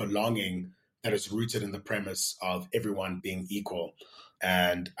belonging that is rooted in the premise of everyone being equal.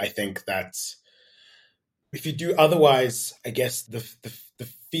 And I think that if you do otherwise, I guess the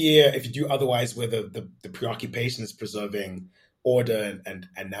fear, if you do otherwise, where the preoccupation is preserving order and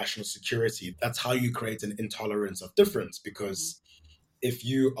national security, that's how you create an intolerance of difference. Because if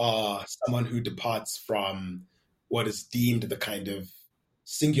you are someone who departs from what is deemed the kind of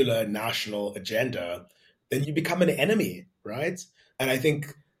singular national agenda, then you become an enemy, right? And I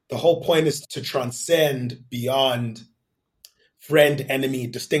think the whole point is to transcend beyond friend-enemy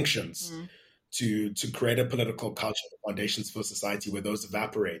distinctions, to create a political culture, foundations for society where those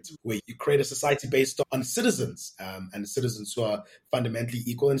evaporate, where you create a society based on citizens, and citizens who are fundamentally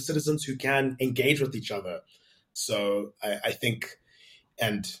equal, and citizens who can engage with each other. So I think,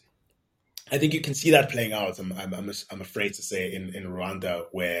 and I think you can see that playing out. I'm afraid to say in Rwanda,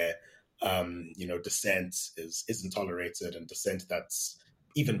 where dissent isn't tolerated, and dissent that's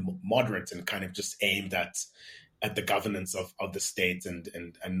even moderate and kind of just aimed at the governance of the state, and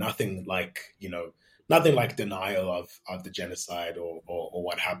nothing like denial of the genocide or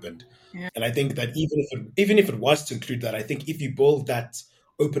what happened. Yeah. And I think that even if it was to include that, I think if you build that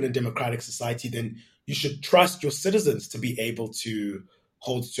open and democratic society, then you should trust your citizens to be able to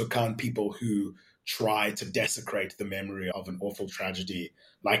hold to account people who try to desecrate the memory of an awful tragedy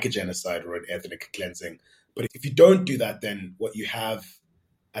like a genocide or an ethnic cleansing. But if you don't do that, then what you have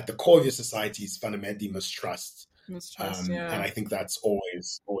at the core of your society is fundamentally mistrust. Yeah. And I think that's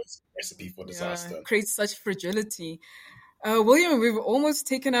always a recipe for disaster. Creates such fragility. William, we've almost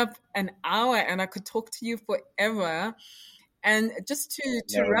taken up an hour and I could talk to you forever. And just to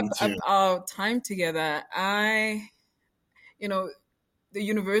No, wrap me up too. our time together, you know, the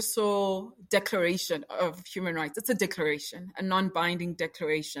Universal Declaration of Human Rights, it's a declaration, a non binding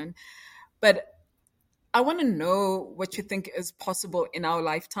declaration. But I want to know what you think is possible in our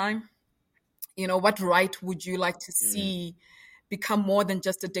lifetime. What right would you like to Mm. see become more than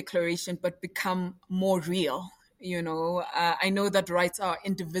just a declaration, but become more real? I know that rights are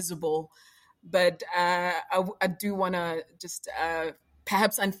indivisible, but I do want to just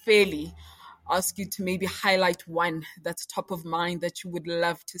perhaps unfairly ask you to maybe highlight one that's top of mind that you would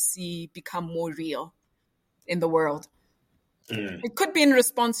love to see become more real in the world. Mm. It could be in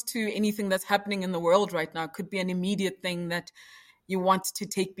response to anything that's happening in the world right now. It could be an immediate thing that you want to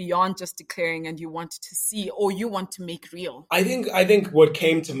take beyond just declaring and you want to see or you want to make real. I think what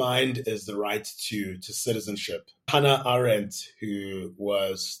came to mind is the right to citizenship. Hannah Arendt, who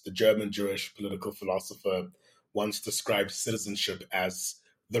was the German Jewish political philosopher, once described citizenship as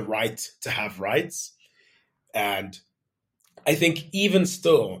the right to have rights. And I think even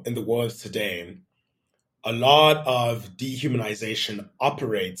still in the world today, a lot of dehumanization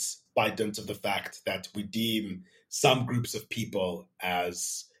operates by dint of the fact that we deem some groups of people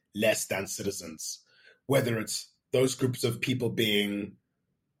as less than citizens, whether it's those groups of people being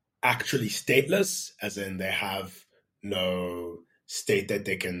actually stateless, as in they have no state that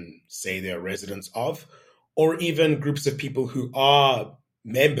they can say they're residents of, or even groups of people who are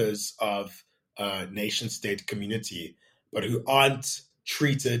members of a nation state community, but who aren't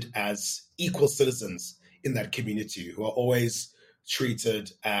treated as equal citizens in that community, who are always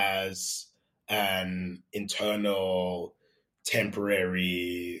treated as an internal,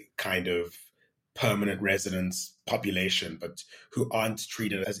 temporary kind of permanent residence population, but who aren't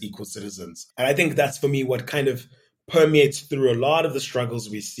treated as equal citizens. And I think that's for me what kind of permeates through a lot of the struggles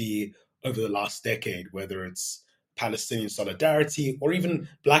we see over the last decade, whether it's Palestinian solidarity or even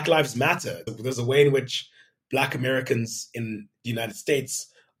Black Lives Matter. There's a way in which Black Americans in the United States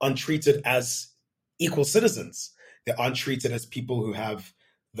aren't treated as equal citizens. They aren't treated as people who have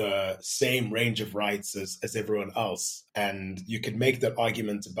the same range of rights as everyone else. And you could make that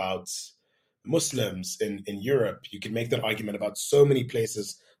argument about Muslims in Europe. You can make that argument about so many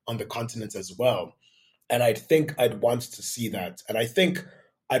places on the continent as well. And I think I'd want to see that. And I think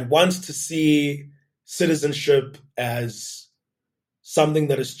I'd want to see citizenship as something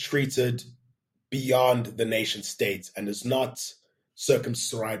that is treated beyond the nation state and is not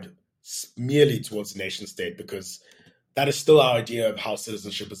circumscribed merely towards the nation state, because that is still our idea of how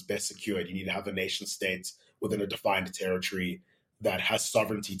citizenship is best secured. You need to have a nation state within a defined territory that has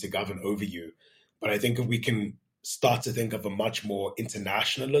sovereignty to govern over you. But I think if we can start to think of a much more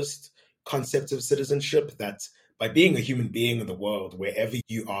internationalist concept of citizenship, that by being a human being in the world, wherever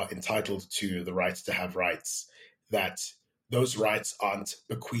you are entitled to the right to have rights, that those rights aren't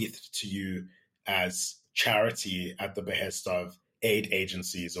bequeathed to you as charity at the behest of aid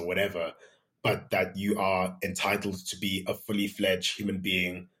agencies or whatever, but that you are entitled to be a fully fledged human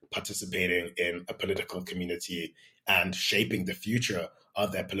being participating in a political community and shaping the future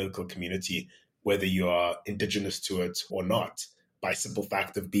of that political community, whether you are indigenous to it or not, by simple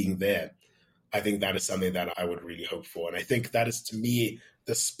fact of being there. I think that is something that I would really hope for. And I think that is, to me,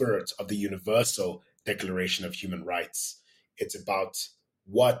 the spirit of the Universal Declaration of Human Rights. It's about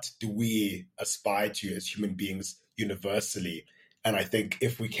what do we aspire to as human beings universally. And I think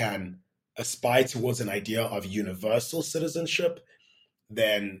if we can aspire towards an idea of universal citizenship,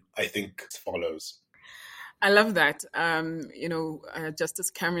 then I think it follows. I love that. Justice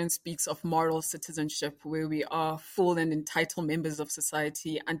Cameron speaks of moral citizenship, where we are full and entitled members of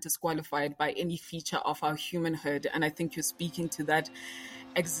society and disqualified by any feature of our humanhood. And I think you're speaking to that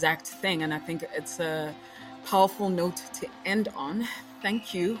exact thing. And I think it's a powerful note to end on.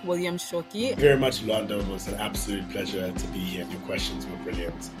 Thank you, William Shoki. Very much, Lando. It was an absolute pleasure to be here. Your questions were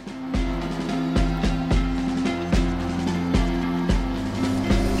brilliant.